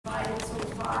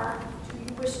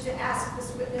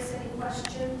witness any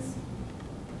questions?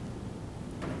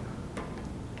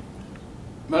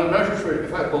 Madam Magistrate,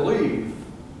 if I believe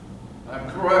I'm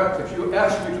correct, if you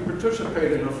ask me to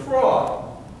participate in a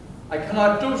fraud, I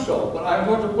cannot do so, but I'm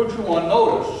going to put you on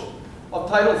notice of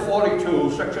Title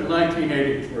 42, Section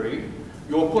 1983.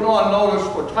 You'll put on notice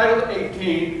for Title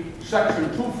 18, Section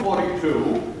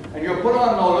 242, and you'll put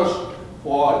on notice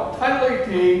for Title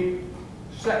 18,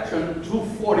 Section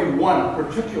 241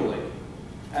 particularly.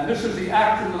 And this is the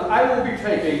action that I will be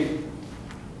taking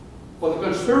for the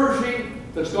conspiracy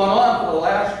that's gone on for the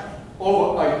last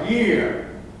over a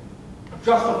year,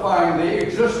 justifying the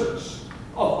existence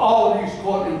of all these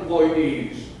court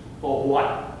employees. For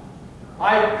what?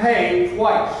 I paid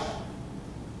twice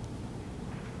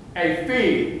a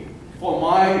fee for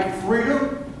my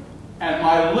freedom and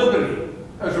my liberty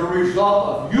as a result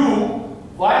of you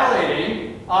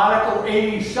violating Article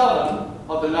 87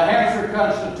 of the New Hampshire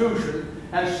Constitution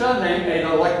and sending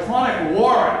an electronic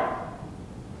warrant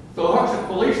to the Hampshire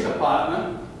Police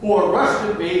Department, who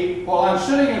arrested me while I'm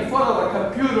sitting in front of a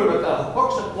computer at the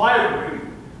Hooksett Library.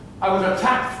 I was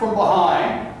attacked from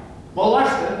behind,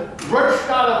 molested, wrenched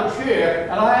out of a chair,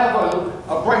 and I have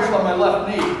a brace on my left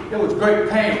knee. It was great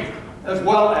pain, as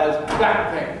well as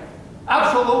back pain.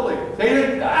 Absolutely. They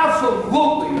didn't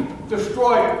absolutely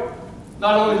destroy,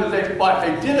 not only did they, but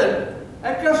they did it.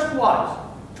 And guess what?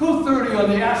 2:30 on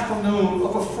the afternoon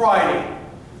of a Friday,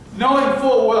 knowing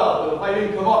full well that if I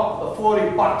didn't come up with the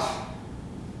 40 bucks,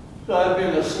 so I'd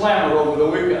been a slammer over the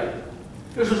weekend.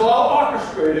 This is all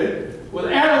orchestrated with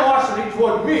animosity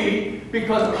toward me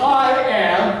because I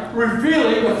am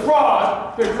revealing the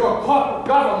fraud that your corporate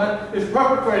government is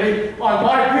perpetrating on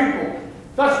my people.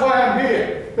 That's why I'm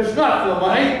here. It's not for the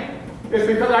money. It's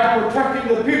because I'm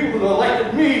protecting the people that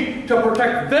elected me to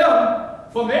protect them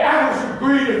from the avarice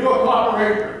greed of your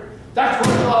corporation. That's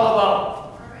what it's all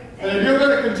about. And if you're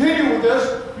going to continue with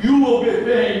this, you will be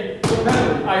paying the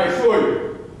penalty, I assure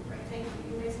you. Thank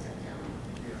you. You may step down.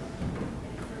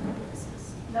 Any further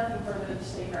witnesses? Nothing further to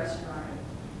state, Your Honor.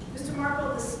 Mr. Marple,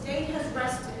 the state has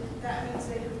rested. That means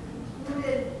they have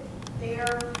concluded their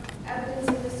evidence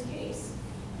in this case.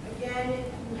 Again,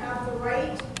 you have the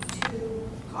right to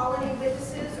call any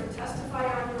witnesses or testify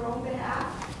on your own behalf.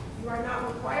 You are not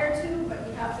required to, but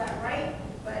you have that right.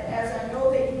 But as I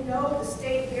know that you know, the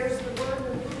state bears the burden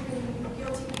of proving you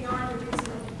guilty beyond a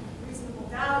reasonable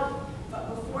doubt. But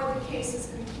before the case is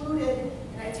concluded,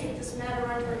 and I take this matter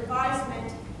under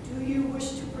advisement, do you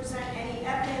wish to present any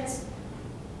evidence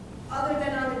other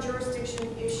than on the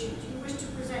jurisdiction issue? Do you wish to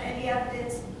present any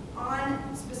evidence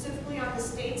specifically on the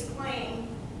state's claim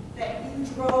that you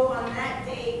drove on that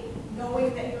date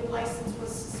knowing that your license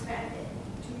was suspended?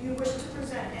 Do you wish to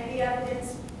present any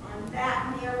evidence on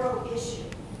that narrow issue?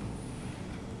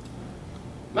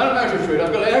 Madam Magistrate,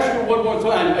 I'm going to ask you one more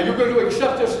time. Are you going to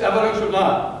accept this evidence or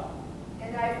not?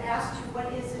 And I've asked you,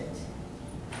 what is it?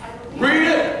 Read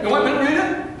it. You want me to read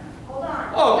it? Hold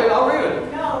on. Oh, okay, I'll read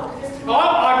it. No, Mr. No,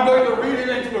 I'm going to read it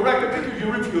into the record because you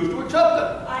refuse to accept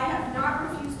it. I have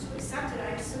not refused to accept it.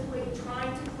 I'm simply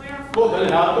trying to clarify. Well,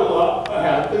 then have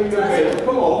to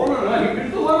come over and he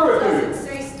can deliver it It to you. doesn't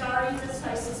say stare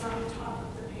decisis on the top of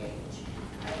the page.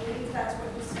 I believe that's what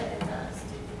you said it does,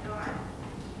 did you not?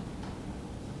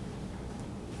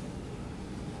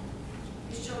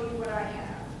 Let me show you what I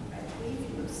have. I believe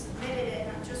you have submitted it,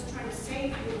 and I'm just trying to save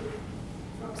you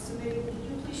from submitting. Would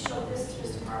you please show this to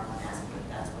Mr. Marple and ask him if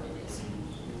that's what it is he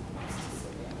wants to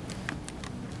submit?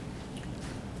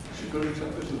 She could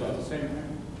accept this about the same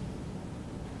thing?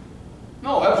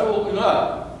 No, absolutely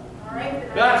not. All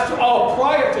right. That's all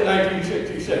prior to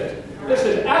 1966. This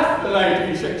is after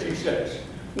 1966,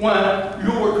 when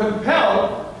you were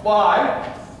compelled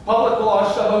by Public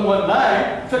Law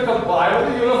 719 to comply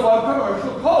with the Uniform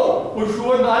Commercial Code, which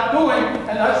you are not doing,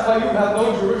 and that's why you have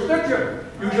no jurisdiction.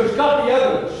 You just got the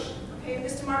evidence. Okay,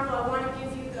 Mr. Marple, I want to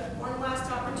give you the one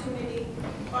last opportunity.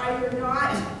 While you're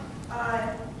not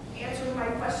answering my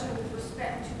question with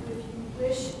respect to if you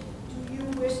wish, do you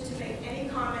wish to make any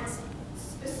comments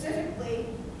specifically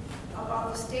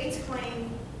about the state's claim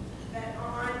that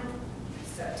on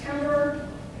December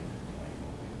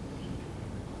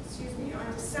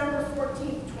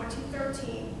 14,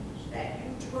 2013, that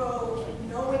you drove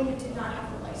knowing you did not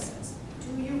have a license?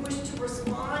 Do you wish to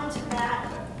respond to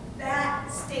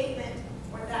that statement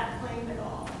or that claim at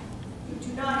all? You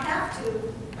do not have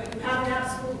to, but you have an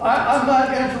absolute right. I'm not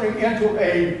entering into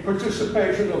a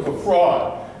participation of a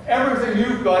fraud. Everything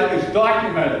you've got is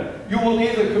documented. You will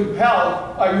either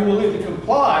compel, or you will either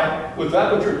comply with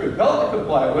that which you're compelled to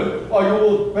comply with, or you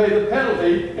will pay the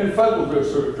penalty in federal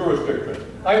jurisdiction.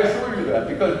 I assure you that,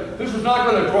 because this is not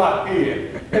going to drop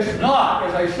here. It's not,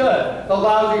 as I said, the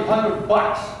lousy $100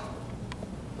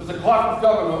 that the corporate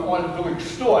government wanted to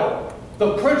extort.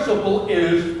 The principle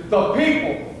is the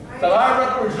people that I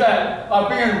represent are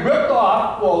being ripped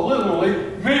off for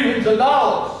literally millions of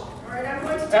dollars.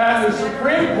 And the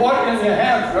Supreme Court in New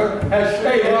Hampshire has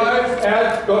stated,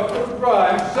 as Dr.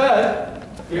 Grimes said,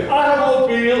 the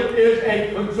automobile is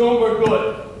a consumer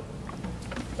good.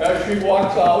 As she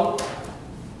walks out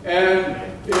and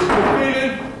is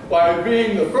defeated by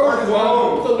being the first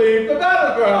one to leave the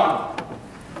battleground.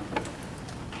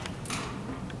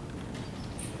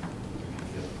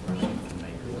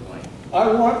 I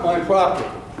want my property.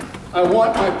 I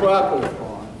want my property.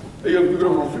 Are you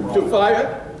going to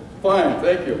fire? Fine,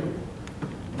 thank you.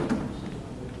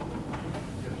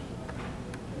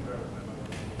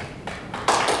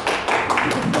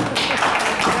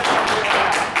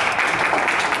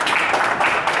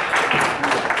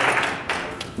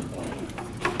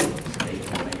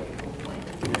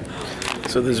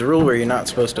 So there's a rule where you're not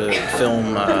supposed to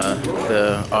film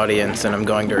the audience, and I'm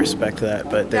going to respect that,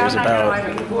 but there's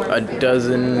about a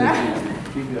dozen,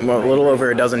 well, a little over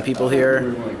a dozen people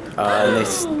here,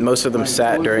 and most of them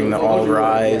sat during the all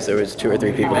rise. There was 2 or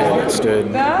 3 people here that stood.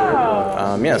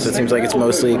 Yeah, so it seems like it's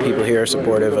mostly people here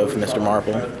supportive of Mr.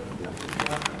 Marple.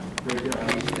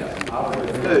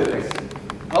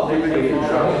 Help me make a few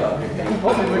shekels.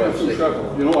 Help me make a few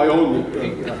shekels. You know, I owe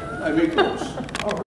you. I make those.